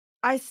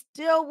I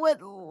still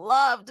would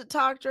love to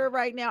talk to her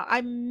right now.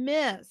 I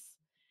miss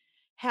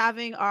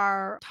having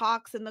our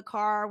talks in the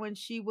car when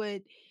she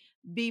would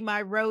be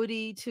my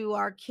roadie to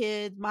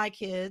my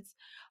kids,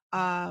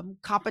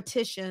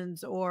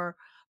 competitions or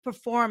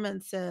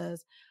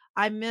performances.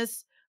 I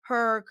miss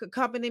her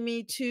accompanying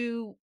me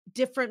to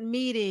different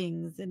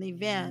meetings and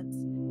events.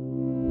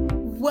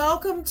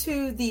 Welcome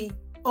to the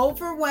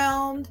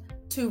Overwhelmed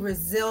to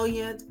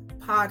Resilient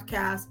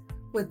podcast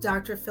with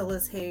Dr.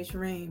 Phyllis Hayes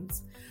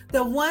Reams,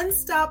 the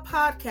one-stop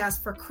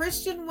podcast for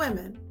Christian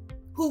women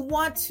who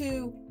want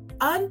to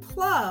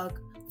unplug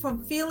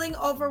from feeling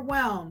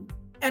overwhelmed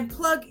and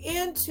plug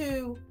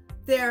into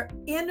their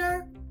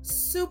inner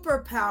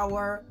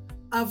superpower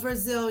of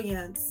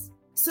resilience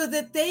so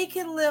that they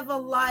can live a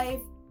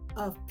life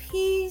of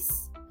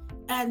peace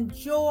and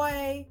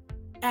joy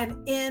and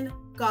in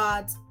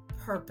God's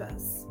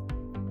purpose.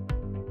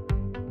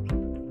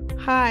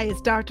 Hi,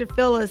 it's Dr.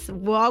 Phyllis.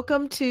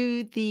 Welcome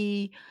to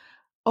the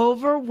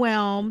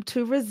Overwhelmed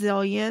to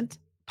Resilient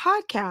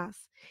podcast.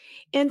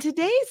 In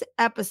today's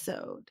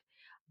episode,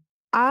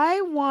 I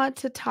want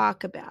to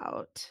talk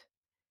about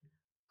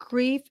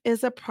grief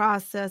is a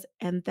process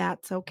and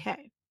that's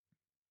okay.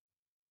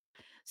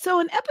 So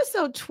in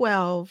episode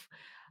 12,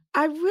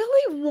 I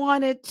really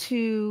wanted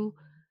to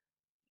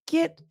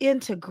get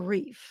into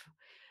grief.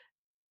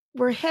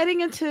 We're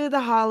heading into the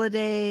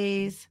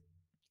holidays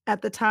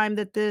at the time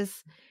that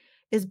this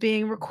is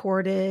being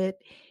recorded,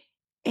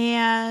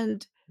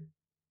 and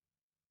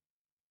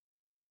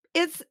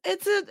it's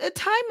a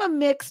time of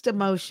mixed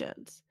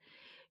emotions.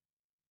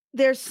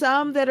 There's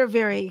some that are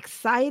very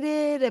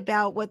excited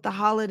about what the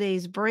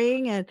holidays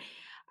bring, and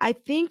I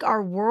think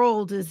our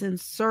world is in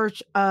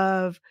search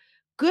of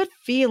good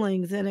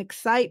feelings and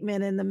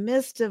excitement in the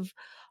midst of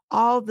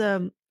all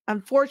the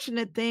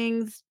unfortunate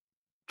things,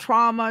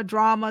 trauma,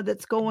 drama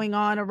that's going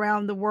on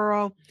around the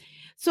world.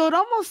 So it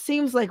almost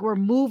seems like we're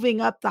moving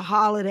up the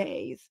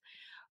holidays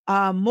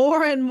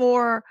more and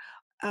more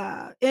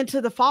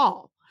into the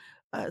fall.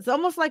 It's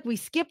almost like we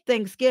skip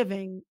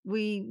Thanksgiving.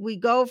 We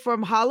go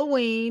from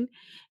Halloween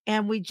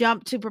and we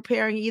jump to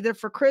preparing either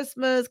for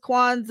Christmas,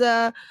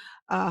 Kwanzaa,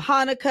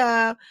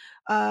 Hanukkah,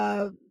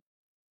 uh,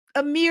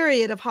 a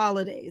myriad of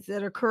holidays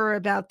that occur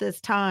about this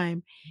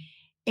time.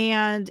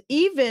 And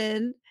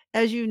even,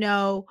 as you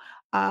know,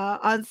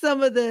 on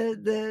some of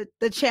the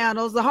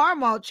channels, the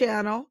Hallmark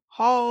channel,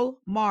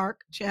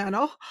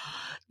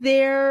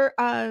 they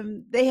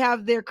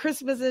have their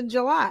Christmas in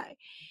July.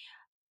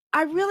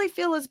 I really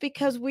feel it's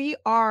because we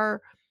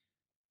are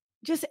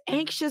just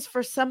anxious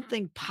for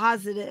something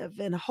positive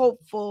and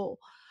hopeful.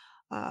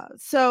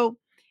 So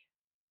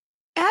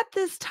at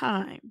this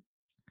time,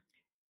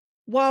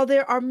 while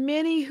there are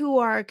many who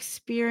are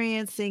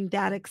experiencing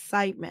that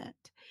excitement,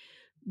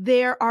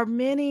 there are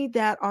many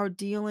that are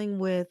dealing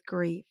with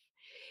grief.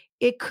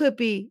 It could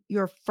be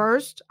your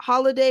first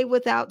holiday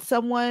without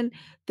someone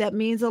that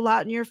means a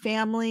lot in your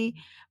family.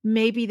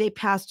 Maybe they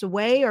passed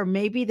away, or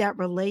maybe that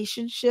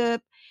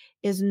relationship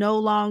is no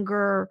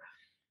longer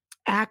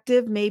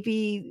active.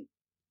 Maybe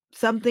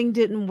something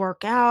didn't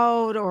work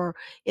out, or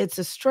it's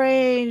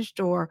estranged,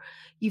 or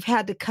you've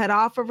had to cut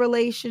off a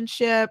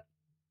relationship.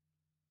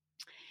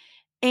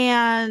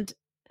 And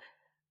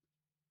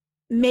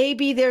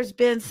maybe there's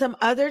been some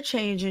other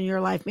change in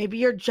your life. Maybe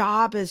your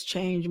job has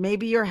changed.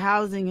 Maybe your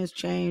housing has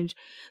changed.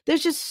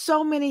 There's just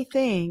so many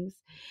things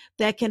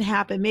that can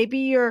happen.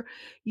 Maybe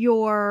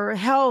your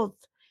health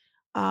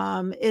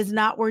is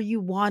not where you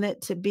want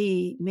it to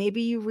be.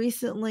 Maybe you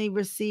recently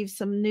received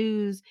some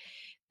news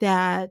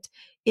that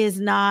is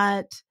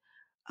not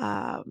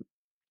um,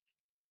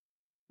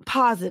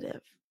 positive.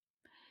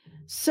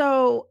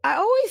 So I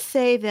always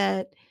say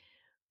that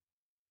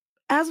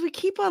as we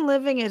keep on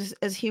living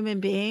as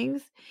human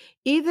beings,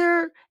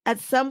 either at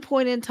some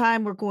point in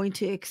time we're going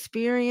to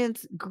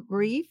experience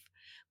grief,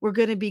 we're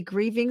going to be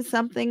grieving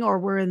something, or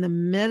we're in the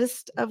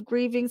midst of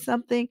grieving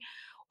something,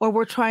 or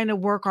we're trying to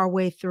work our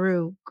way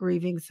through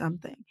grieving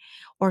something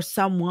or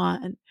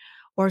someone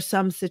or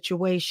some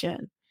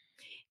situation.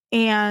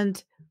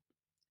 And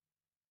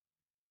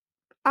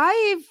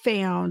I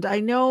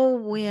know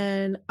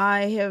when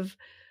I have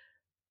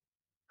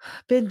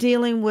been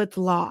dealing with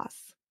loss,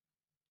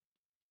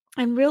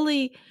 and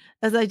really,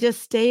 as I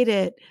just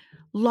stated,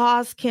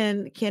 loss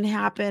can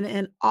happen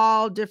in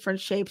all different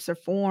shapes or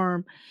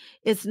form.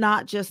 It's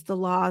not just the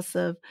loss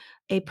of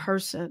a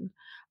person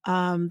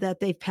that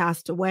they've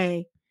passed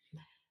away.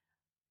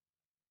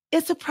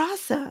 It's a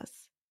process.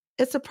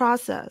 It's a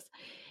process.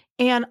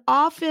 And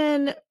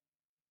often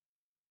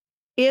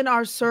in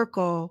our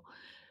circle,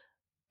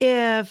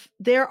 if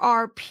there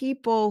are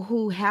people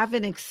who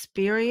haven't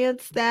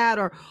experienced that,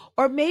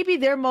 or maybe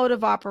their mode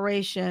of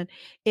operation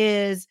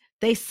is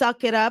they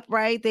suck it up,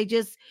 right? They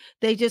just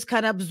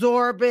kind of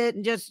absorb it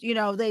and just,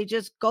 they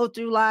just go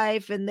through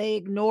life and they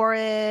ignore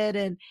it.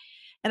 And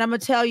I'm gonna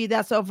tell you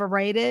that's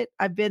overrated.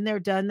 I've been there,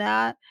 done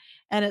that.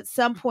 And at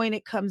some point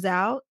it comes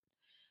out.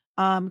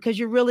 because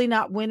you're really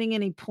not winning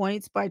any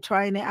points by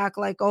trying to act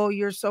like, oh,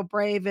 you're so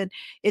brave and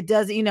it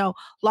doesn't,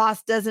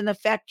 loss doesn't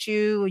affect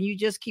you and you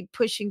just keep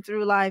pushing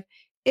through life.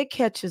 It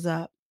catches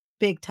up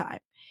big time.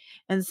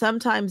 And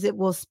sometimes it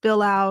will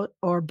spill out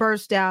or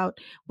burst out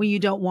when you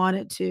don't want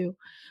it to.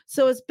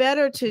 So it's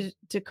better to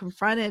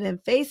confront it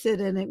and face it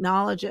and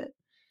acknowledge it.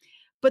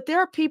 But there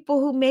are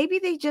people who maybe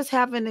they just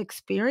haven't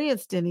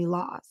experienced any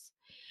loss.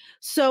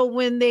 So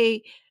when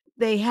they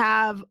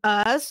have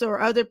us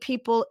or other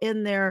people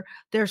in their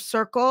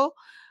circle,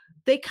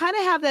 they kind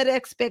of have that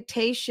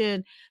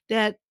expectation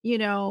that,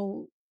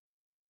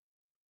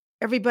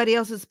 everybody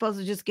else is supposed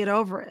to just get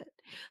over it.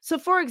 So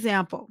for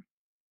example,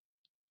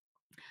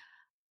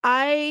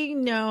 I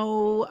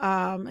know,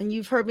 and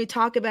you've heard me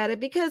talk about it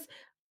because,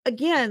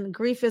 again,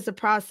 grief is a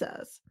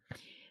process.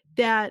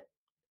 That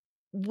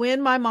when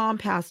my mom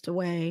passed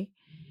away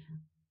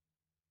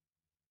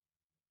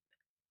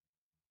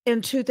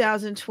in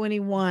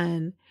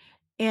 2021,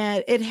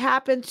 and it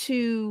happened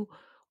to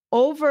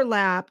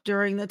overlap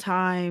during the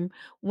time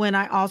when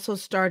I also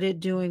started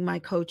doing my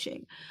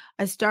coaching.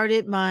 I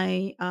started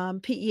my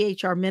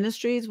PEHR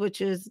Ministries, which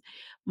is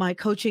my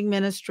coaching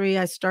ministry.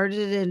 I started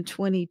it in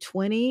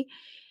 2020,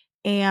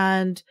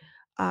 and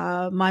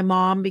my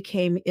mom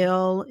became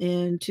ill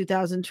in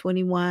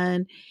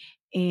 2021,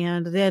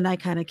 and then I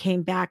kind of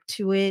came back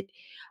to it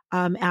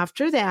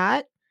after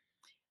that.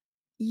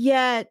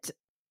 Yet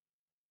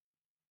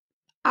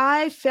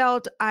I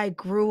felt I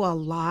grew a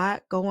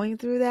lot going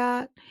through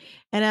that.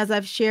 And as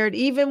I've shared,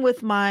 even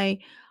with my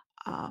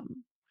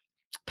um,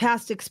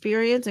 past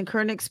experience and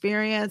current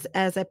experience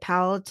as a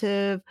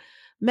palliative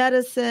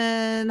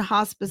medicine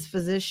hospice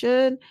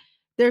physician,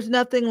 there's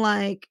nothing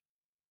like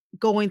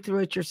going through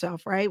it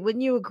yourself, right?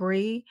 Wouldn't you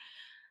agree?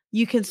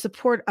 You can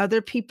support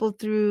other people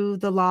through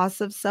the loss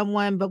of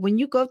someone, but when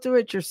you go through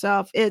it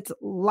yourself, it's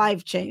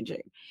life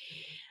changing.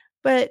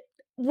 But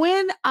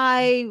when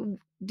I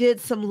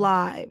did some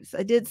lives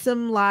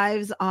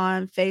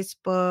on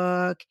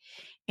Facebook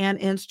and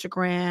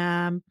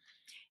Instagram.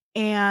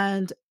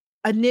 And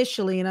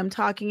initially, and I'm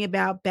talking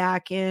about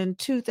back in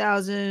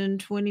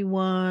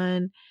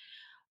 2021,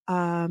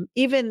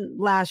 even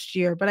last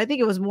year, but I think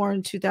it was more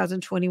in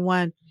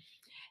 2021.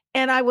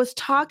 And I was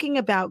talking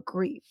about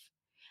grief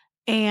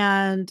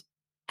and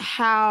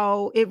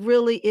how it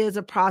really is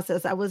a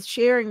process. I was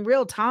sharing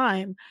real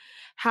time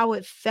how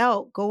it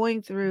felt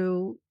going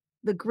through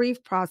the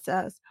grief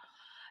process.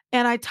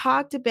 And I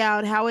talked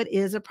about how it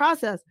is a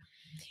process.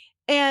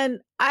 And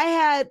I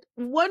had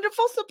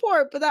wonderful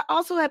support, but I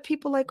also had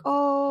people like,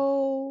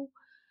 "Oh,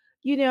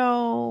 you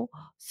know,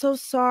 so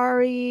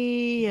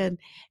sorry." And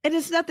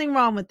there's nothing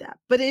wrong with that.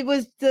 But it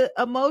was the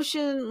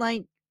emotion,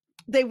 like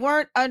they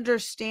weren't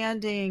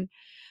understanding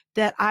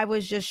that I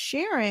was just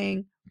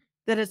sharing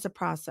that it's a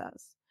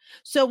process.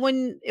 So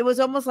when it was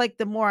almost like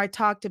the more I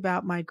talked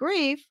about my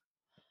grief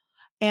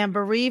and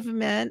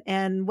bereavement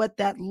and what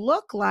that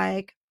looked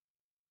like,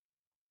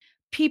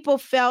 people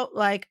felt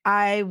like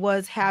I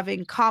was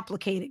having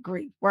complicated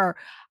grief where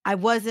I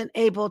wasn't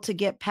able to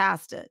get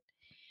past it.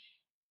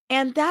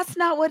 And that's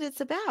not what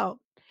it's about.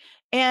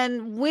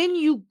 And when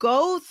you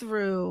go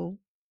through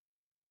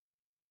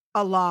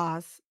a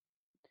loss,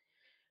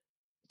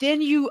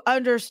 then you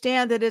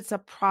understand that it's a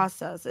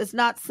process. It's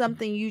not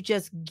something you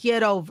just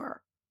get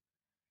over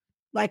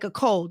like a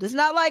cold. It's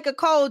not like a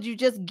cold, you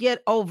just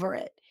get over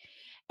it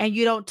and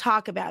you don't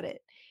talk about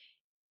it.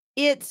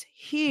 It's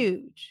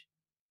huge.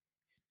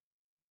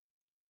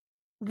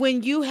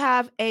 When you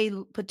have a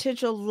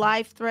potential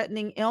life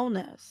threatening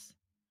illness,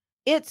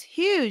 it's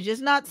huge. It's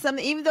not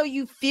something, even though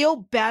you feel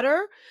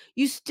better,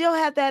 you still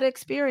have that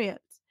experience.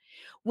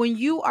 When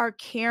you are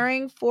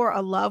caring for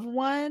a loved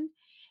one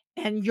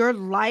and your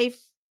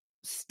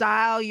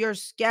lifestyle, your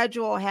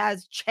schedule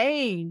has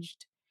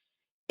changed,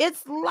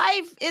 it's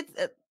life.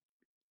 I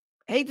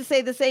hate to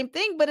say the same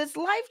thing, but it's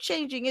life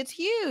changing. It's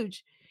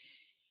huge.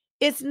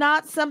 It's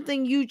not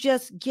something you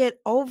just get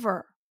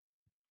over.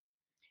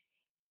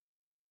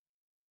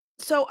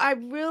 So I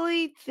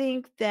really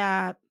think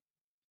that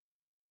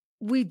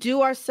we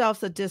do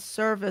ourselves a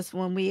disservice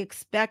when we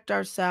expect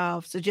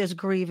ourselves to just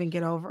grieve and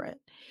get over it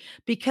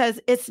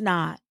because it's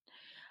not.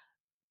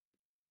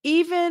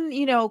 Even,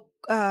 Kubler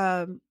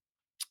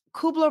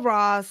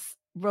Ross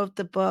wrote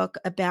the book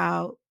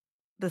about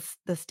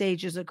the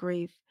stages of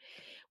grief,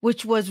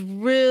 which was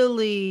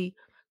really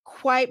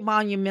quite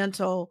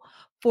monumental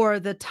for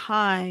the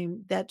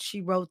time that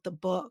she wrote the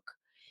book.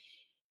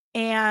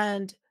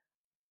 And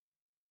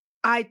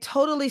I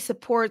totally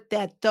support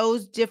that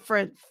those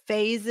different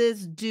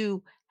phases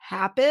do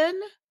happen.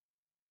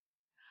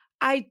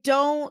 I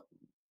don't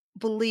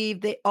believe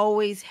they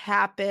always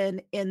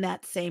happen in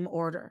that same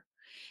order.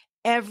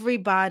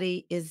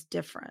 Everybody is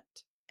different.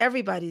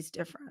 Everybody's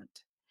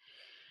different.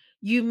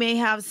 You may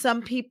have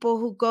some people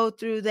who go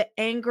through the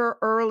anger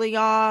early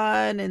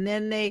on and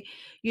then they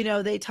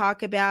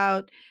talk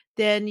about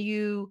then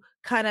you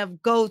kind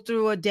of go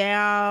through a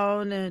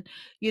down and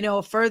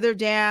further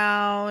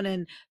down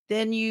and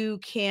then you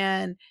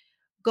can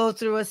go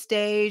through a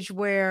stage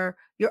where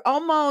you're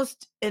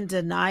almost in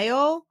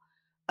denial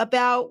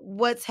about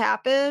what's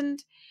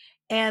happened,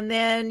 and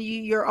then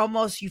you're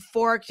almost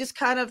euphoric, just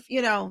kind of,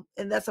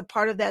 and that's a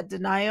part of that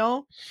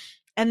denial.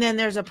 And then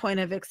there's a point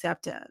of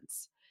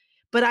acceptance.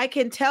 But I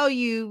can tell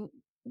you,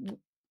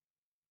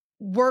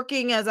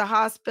 working as a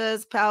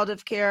hospice,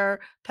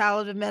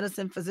 palliative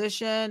medicine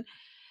physician,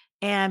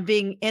 and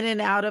being in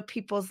and out of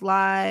people's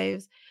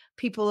lives,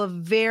 people of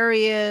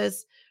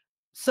various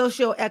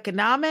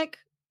socioeconomic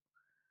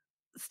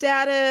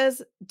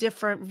status,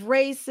 different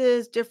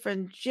races,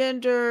 different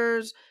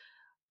genders,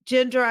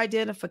 gender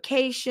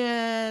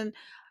identification,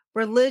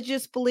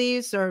 religious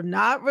beliefs or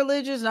not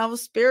religious, not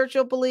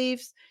spiritual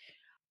beliefs.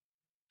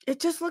 It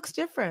just looks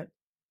different.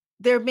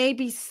 There may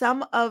be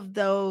some of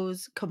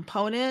those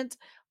components,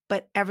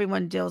 but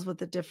everyone deals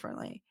with it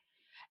differently.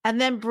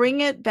 And then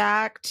bring it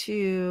back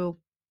to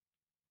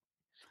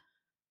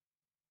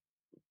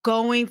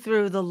going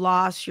through the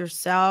loss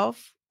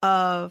yourself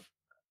of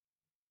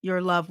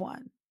your loved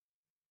one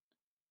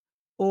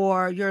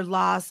or your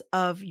loss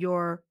of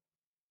your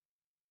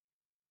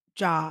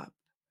job.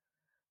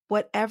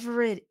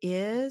 Whatever it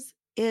is,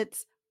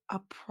 it's a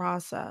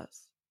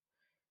process.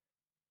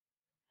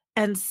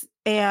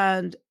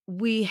 And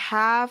we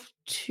have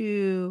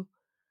to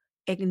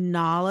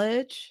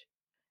acknowledge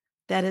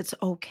that it's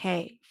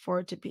okay for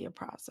it to be a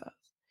process.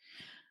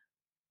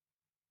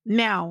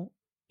 Now,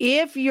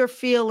 if you're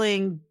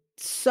feeling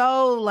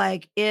so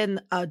like in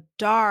a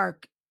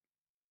dark,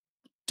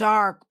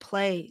 dark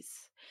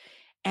place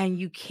and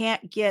you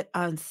can't get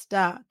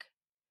unstuck,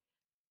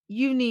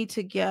 you need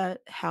to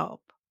get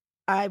help.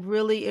 I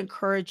really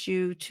encourage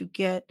you to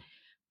get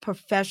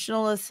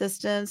professional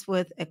assistance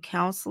with a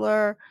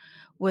counselor,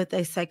 with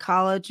a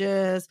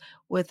psychologist,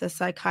 with a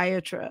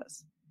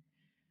psychiatrist.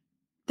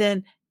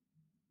 Then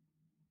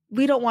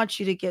we don't want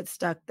you to get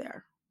stuck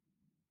there.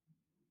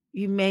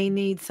 You may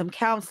need some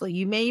counseling.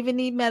 You may even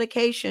need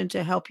medication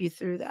to help you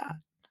through that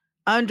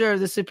under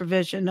the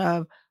supervision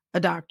of a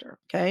doctor.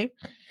 Okay.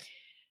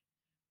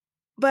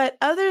 But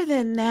other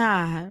than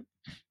that,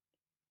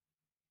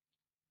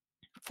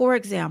 for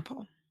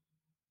example,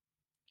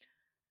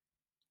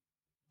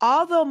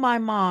 although my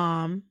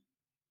mom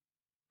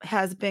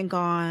has been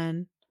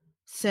gone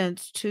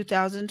since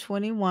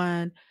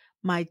 2021,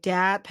 my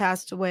dad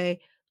passed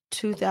away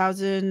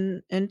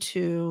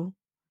 2002.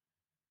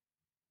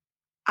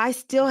 I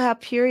still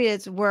have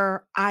periods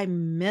where I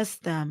miss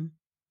them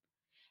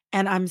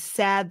and I'm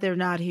sad they're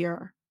not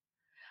here.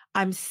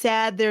 I'm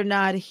sad they're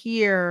not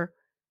here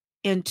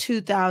in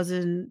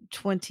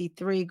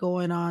 2023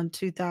 going on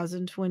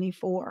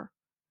 2024.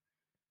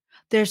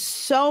 There's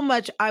so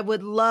much I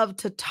would love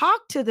to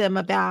talk to them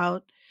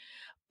about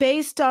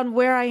based on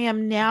where I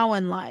am now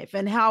in life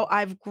and how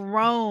I've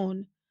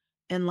grown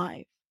in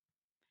life.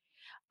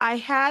 I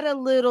had a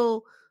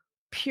little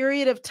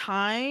period of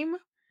time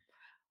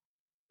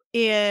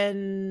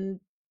in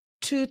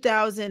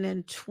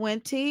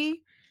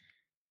 2020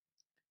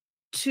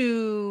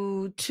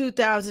 to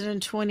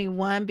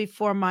 2021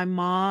 before my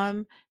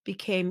mom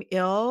became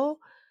ill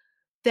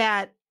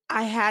that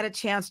I had a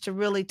chance to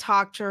really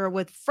talk to her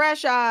with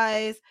fresh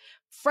eyes,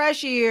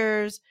 fresh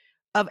ears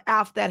of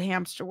off that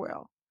hamster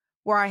wheel,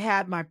 where I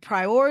had my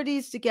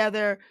priorities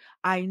together.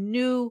 I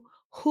knew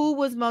who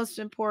was most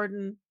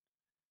important,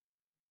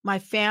 my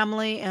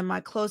family and my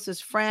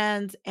closest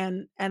friends,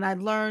 and I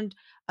learned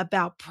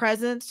about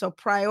presence, so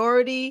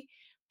priority,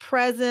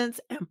 presence,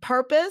 and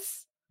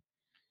purpose,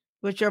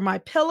 which are my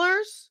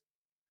pillars: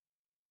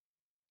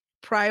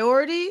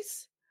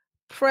 priorities,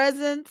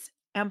 presence,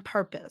 and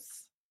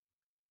purpose.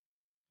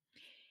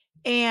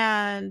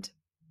 And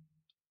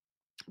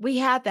we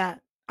had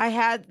that. I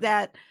had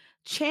that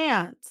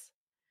chance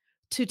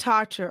to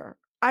talk to her.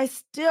 I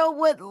still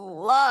would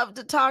love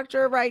to talk to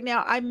her right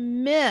now. I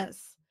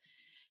miss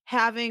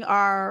having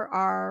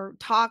our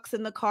talks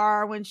in the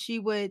car when she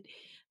would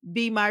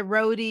be my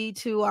roadie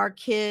to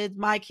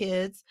my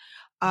kids,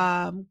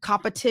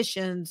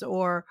 competitions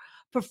or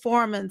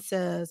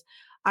performances.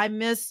 I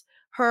miss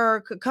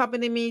her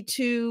accompanying me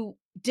to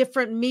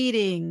different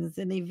meetings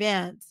and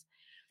events.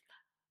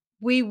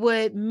 We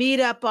would meet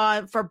up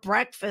on for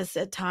breakfast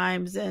at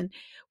times, and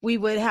we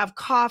would have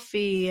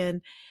coffee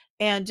and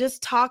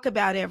just talk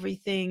about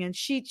everything, and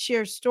she'd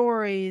share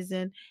stories,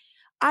 and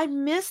I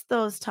miss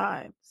those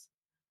times.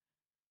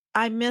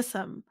 I miss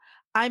them.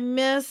 I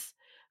miss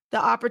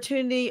the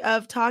opportunity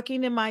of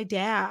talking to my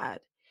dad.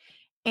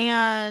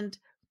 And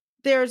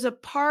there's a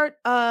part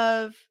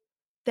of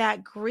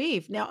that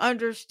grief. Now,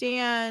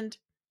 understand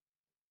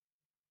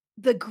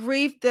the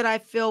grief that I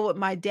feel with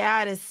my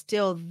dad is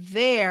still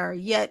there,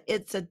 yet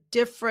it's a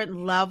different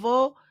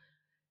level.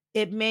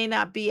 It may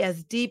not be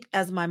as deep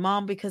as my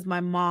mom because my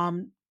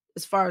mom,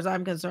 as far as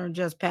I'm concerned,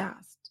 just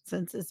passed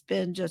since it's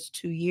been just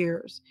 2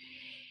 years.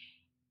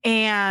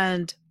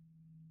 And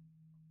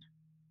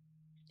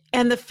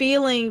the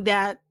feeling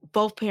that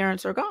both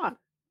parents are gone.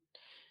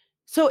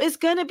 So it's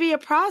going to be a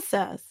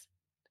process.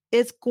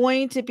 It's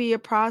going to be a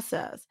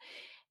process.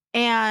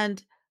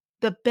 And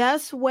the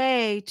best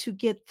way to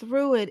get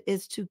through it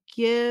is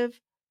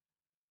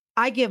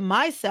I give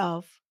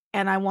myself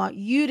And I want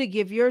you to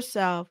give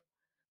yourself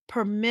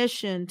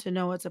permission to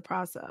know it's a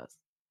process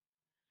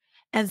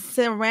and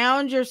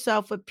surround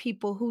yourself with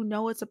people who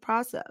know it's a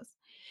process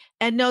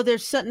and know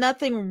there's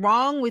nothing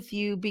wrong with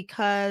you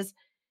because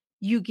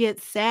you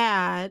get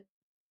sad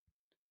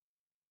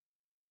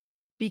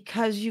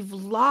because you've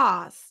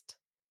lost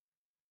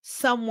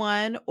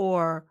someone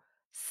or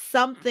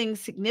something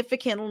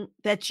significant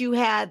that you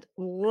had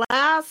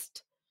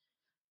last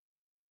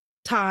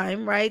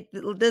time, right?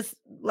 This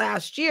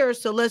last year.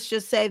 So let's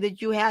just say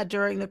that you had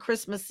during the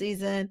Christmas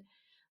season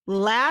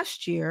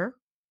last year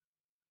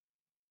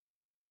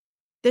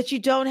that you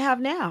don't have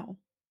now.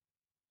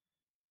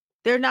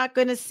 They're not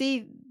going to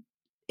see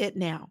it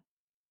now.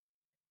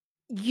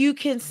 You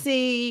can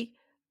see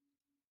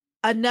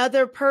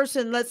another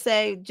person, let's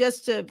say,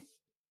 just to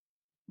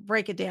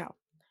break it down.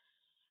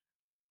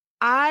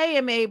 I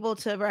am able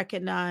to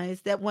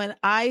recognize that when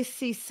I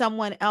see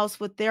someone else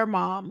with their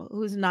mom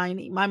who's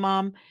 90, my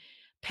mom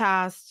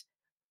passed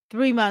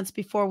 3 months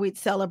before we'd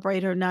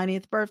celebrate her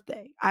 90th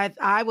birthday.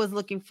 I was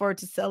looking forward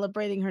to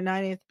celebrating her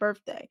 90th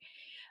birthday.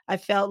 I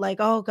felt like,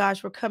 "Oh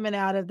gosh, we're coming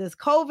out of this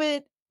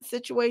COVID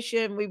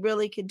situation. We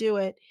really could do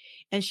it."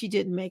 And she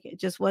didn't make it. It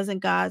just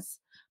wasn't God's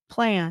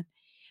plan.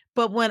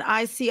 But when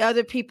I see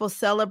other people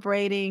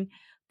celebrating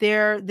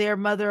their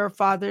mother or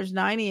father's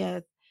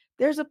 90th,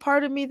 there's a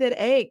part of me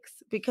that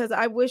aches because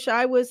I wish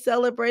I was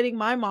celebrating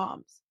my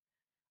mom's.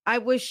 I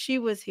wish she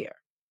was here.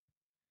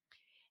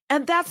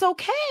 And that's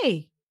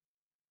okay.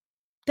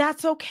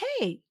 That's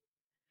okay.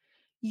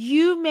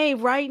 You may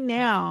right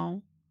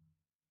now,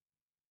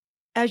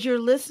 as you're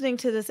listening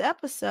to this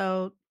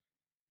episode,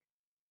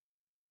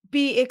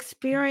 be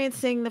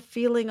experiencing the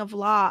feeling of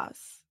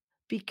loss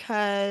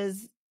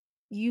because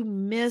you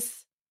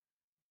miss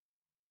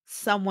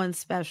someone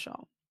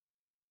special.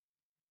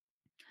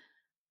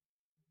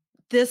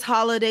 This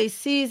holiday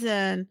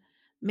season,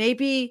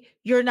 maybe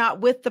you're not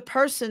with the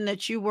person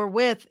that you were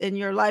with in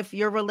your life,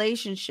 your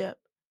relationship.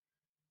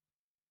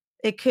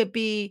 It could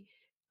be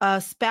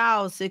a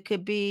spouse, it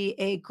could be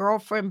a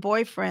girlfriend,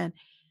 boyfriend.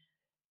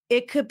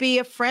 It could be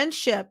a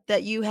friendship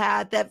that you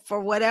had that for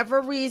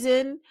whatever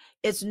reason,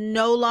 it's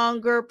no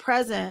longer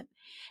present.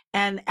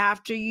 And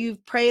after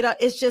you've prayed,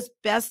 it's just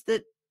best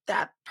that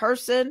that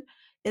person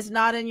is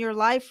not in your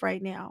life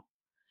right now.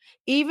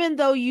 Even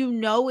though you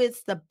know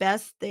it's the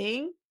best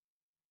thing,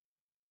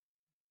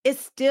 it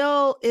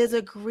still is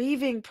a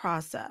grieving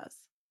process.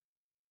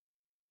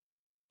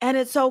 And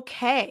it's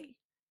okay.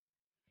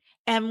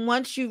 And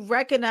once you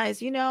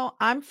recognize,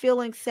 I'm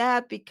feeling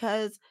sad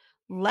because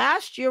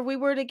last year we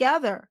were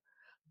together.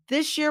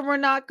 This year we're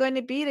not going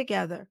to be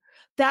together.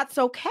 That's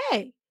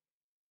okay.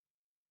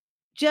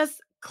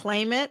 Just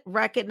claim it,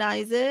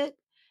 recognize it,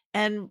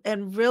 and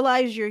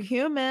realize you're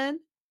human.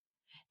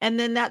 And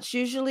then that's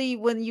usually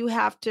when you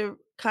have to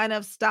kind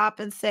of stop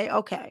and say,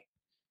 okay,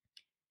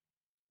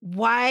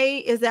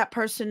 why is that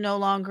person no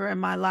longer in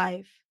my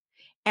life?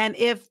 And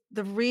if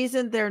the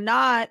reason they're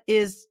not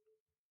is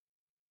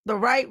the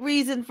right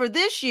reason for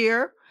this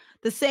year,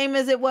 the same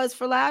as it was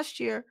for last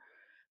year,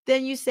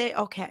 then you say,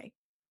 okay,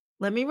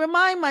 let me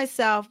remind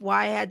myself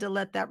why I had to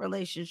let that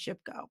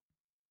relationship go.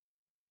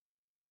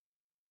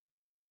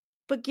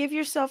 But give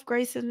yourself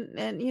grace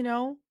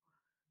and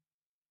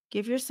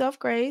give yourself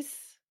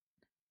grace,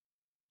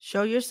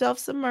 show yourself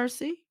some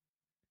mercy,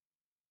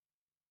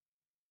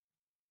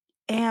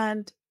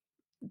 and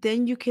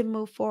then you can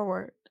move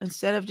forward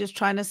instead of just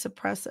trying to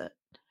suppress it.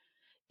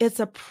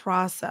 It's a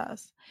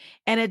process.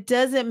 And it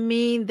doesn't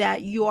mean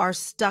that you are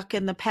stuck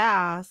in the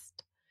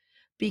past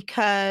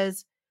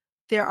because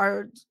there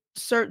are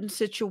certain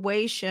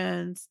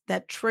situations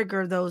that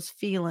trigger those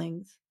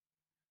feelings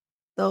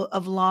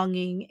of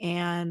longing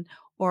and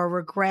or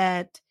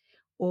regret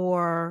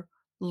or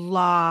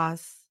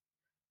loss,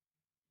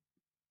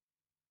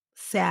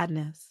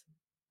 sadness.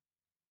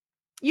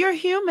 You're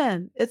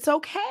human. It's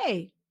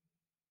okay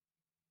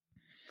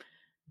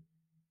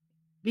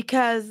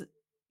because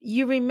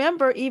you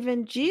remember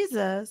even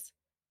Jesus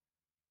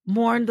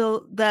mourned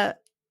the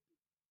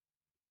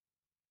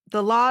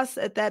loss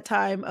at that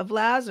time of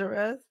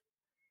Lazarus,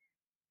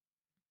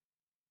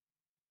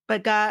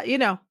 but God,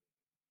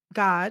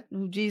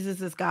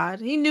 Jesus is God.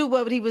 He knew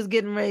what he was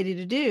getting ready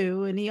to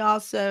do, and he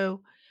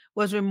also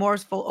was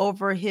remorseful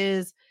over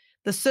the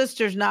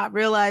sisters not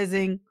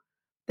realizing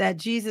that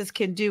Jesus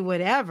can do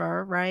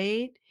whatever,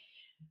 right?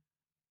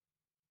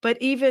 But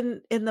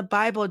even in the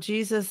Bible,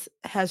 Jesus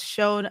has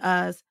shown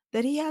us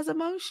that he has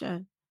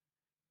emotion,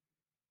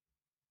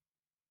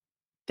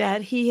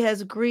 that he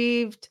has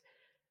grieved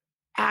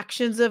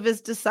actions of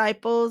his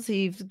disciples,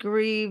 he's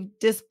grieved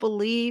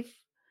disbelief,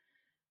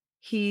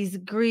 he's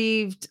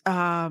grieved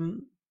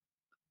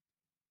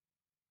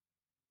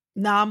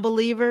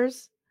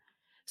non-believers.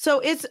 So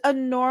it's a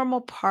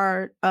normal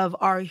part of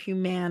our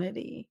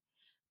humanity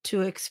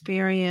to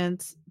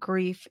experience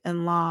grief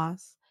and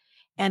loss,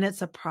 and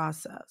it's a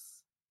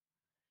process.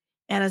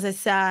 And as I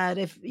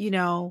said,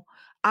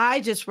 I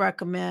just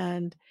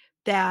recommend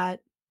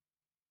that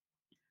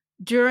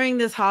during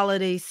this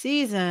holiday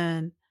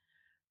season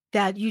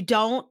that you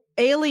don't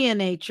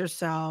alienate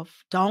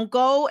yourself. Don't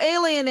go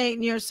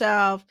alienating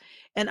yourself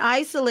and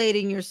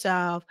isolating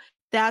yourself.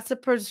 That's a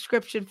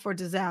prescription for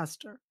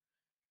disaster.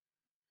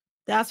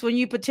 That's when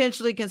you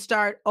potentially can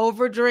start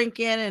over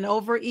drinking and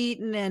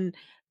overeating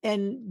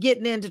and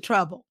getting into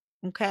trouble.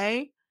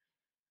 Okay?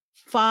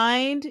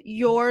 Find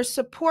your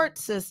support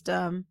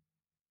system.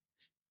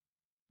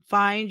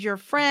 Find your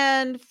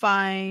friend,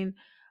 find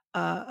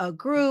a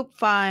group,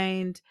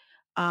 find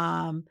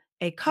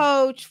a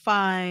coach,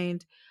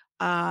 find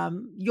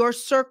your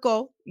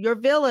circle, your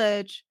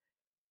village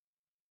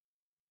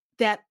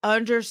that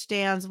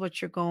understands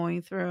what you're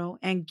going through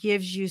and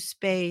gives you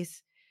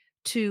space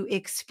to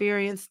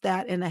experience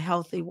that in a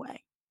healthy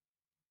way.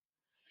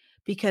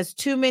 Because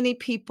too many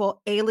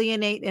people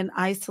alienate and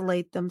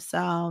isolate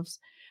themselves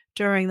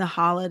during the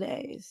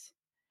holidays,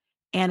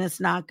 and it's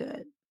not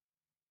good.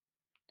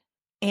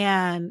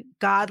 And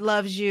God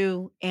loves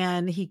you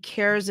and he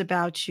cares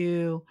about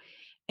you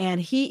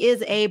and he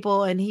is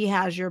able and he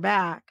has your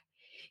back.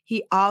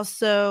 He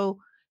also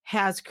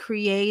has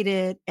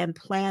created and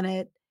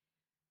planted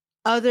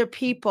other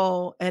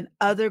people and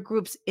other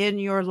groups in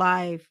your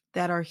life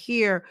that are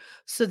here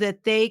so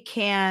that they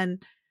can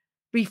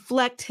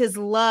reflect his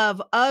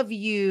love of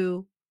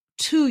you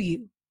to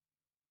you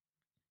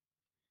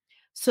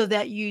so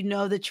that you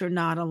know that you're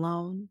not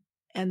alone.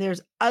 And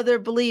there's other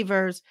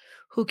believers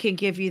who can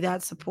give you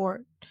that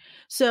support.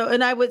 So,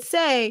 and I would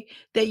say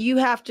that you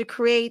have to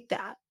create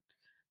that.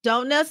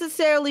 Don't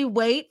necessarily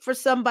wait for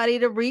somebody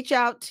to reach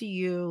out to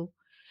you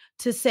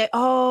to say,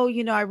 oh,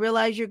 I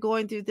realize you're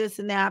going through this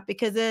and that,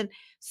 because then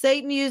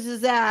Satan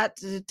uses that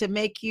to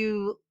make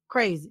you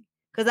crazy.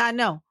 Because I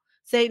know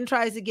Satan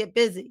tries to get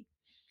busy,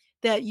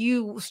 that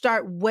you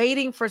start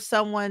waiting for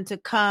someone to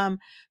come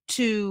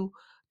to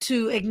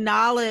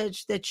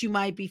acknowledge that you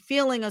might be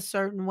feeling a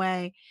certain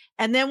way.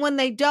 And then when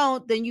they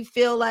don't, then you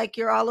feel like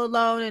you're all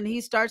alone and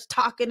he starts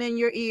talking in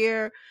your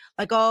ear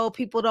like, oh,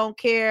 people don't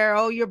care.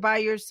 Oh, you're by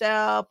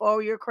yourself. Oh,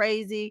 you're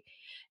crazy.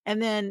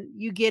 And then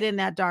you get in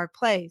that dark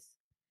place.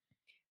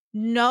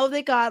 Know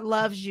that God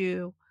loves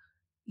you.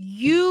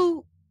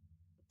 You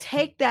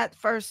take that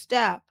first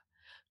step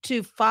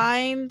to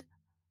find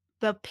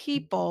the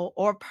people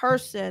or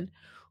person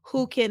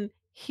who can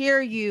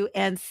hear you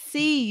and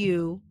see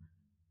you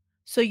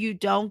so you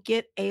don't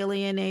get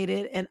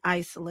alienated and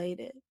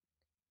isolated,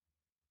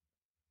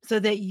 so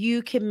that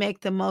you can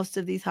make the most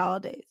of these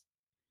holidays.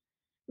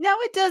 Now,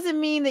 it doesn't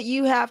mean that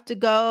you have to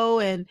go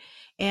and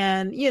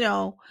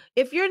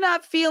if you're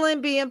not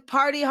feeling being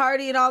party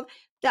hardy and all,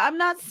 I'm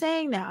not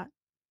saying that,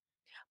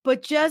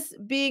 but just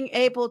being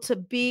able to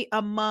be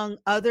among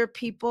other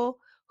people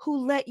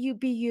who let you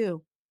be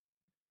you.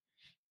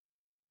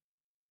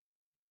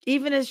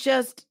 Even it's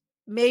just,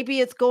 maybe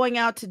it's going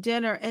out to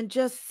dinner and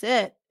just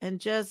sit and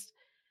just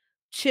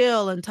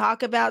chill and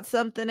talk about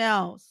something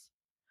else.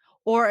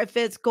 Or if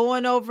it's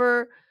going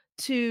over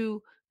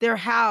to their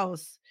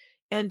house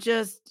and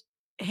just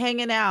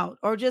hanging out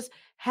or just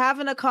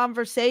having a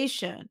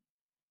conversation.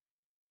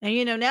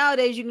 And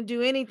nowadays you can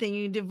do anything,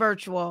 you can do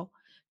virtual,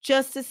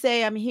 just to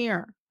say, I'm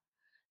here.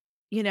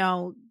 Get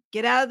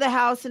out of the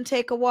house and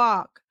take a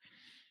walk.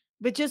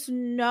 But just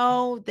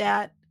know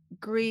that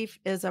grief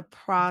is a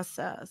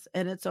process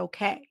and it's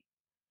okay.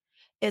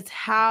 It's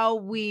how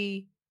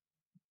we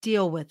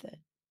deal with it.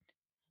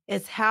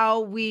 It's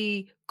how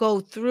we go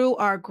through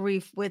our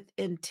grief with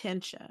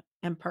intention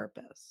and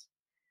purpose.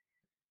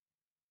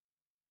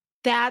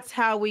 That's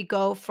how we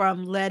go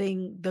from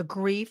letting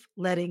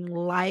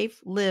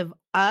life live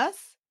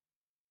us,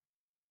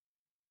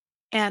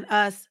 and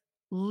us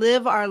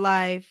live our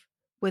life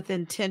with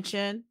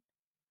intention,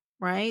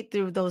 right?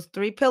 Through those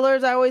 3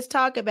 pillars I always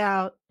talk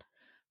about: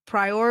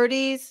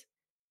 priorities,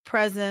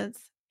 presence,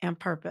 and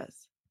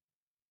purpose.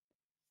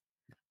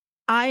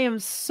 I am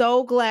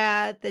so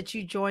glad that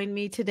you joined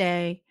me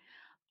today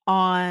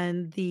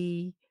on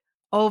the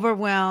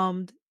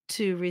Overwhelmed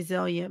to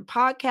Resilient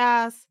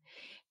podcast.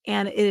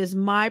 And it is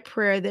my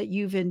prayer that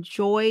you've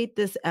enjoyed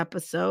this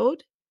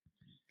episode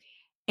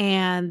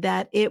and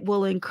that it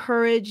will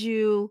encourage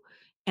you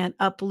and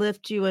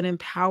uplift you and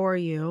empower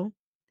you.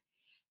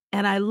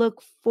 And I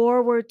look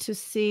forward to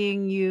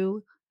seeing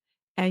you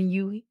and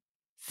you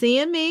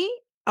seeing me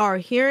or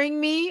hearing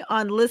me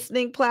on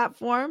listening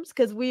platforms,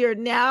 because we are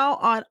now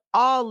on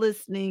all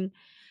listening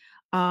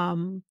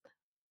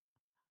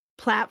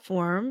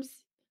platforms,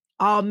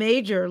 all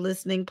major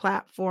listening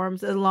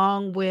platforms,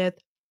 along with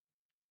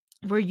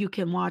where you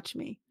can watch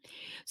me.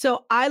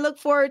 So I look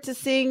forward to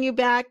seeing you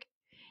back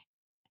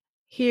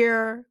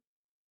here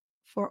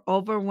for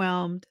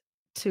Overwhelmed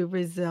to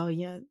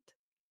Resilient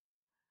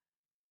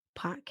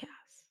podcast.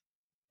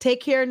 Take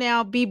care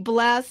now. Be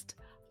blessed.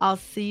 I'll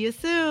see you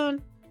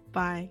soon.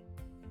 Bye.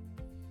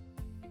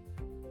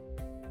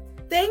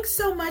 Thanks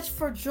so much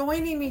for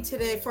joining me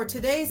today for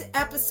today's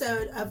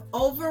episode of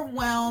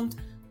Overwhelmed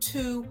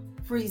to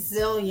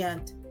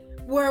Resilient,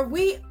 where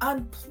we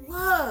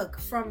unplug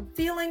from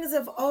feelings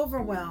of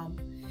overwhelm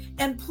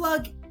and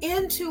plug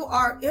into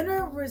our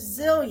inner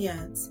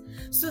resilience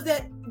so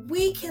that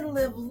we can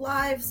live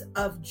lives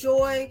of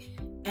joy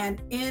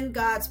and in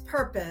God's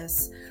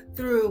purpose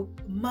through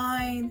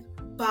mind,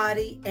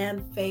 body,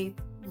 and faith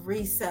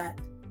reset.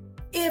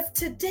 If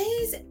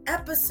today's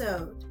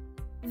episode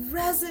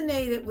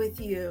resonated with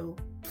you,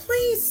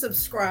 please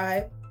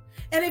subscribe.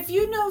 And if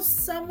you know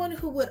someone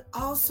who would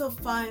also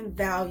find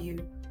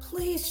value,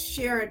 please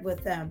share it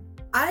with them.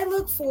 I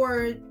look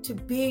forward to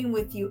being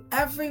with you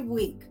every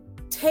week.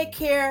 Take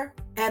care,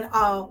 and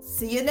I'll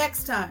see you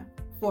next time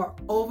for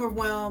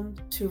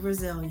Overwhelmed to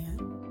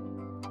Resilient.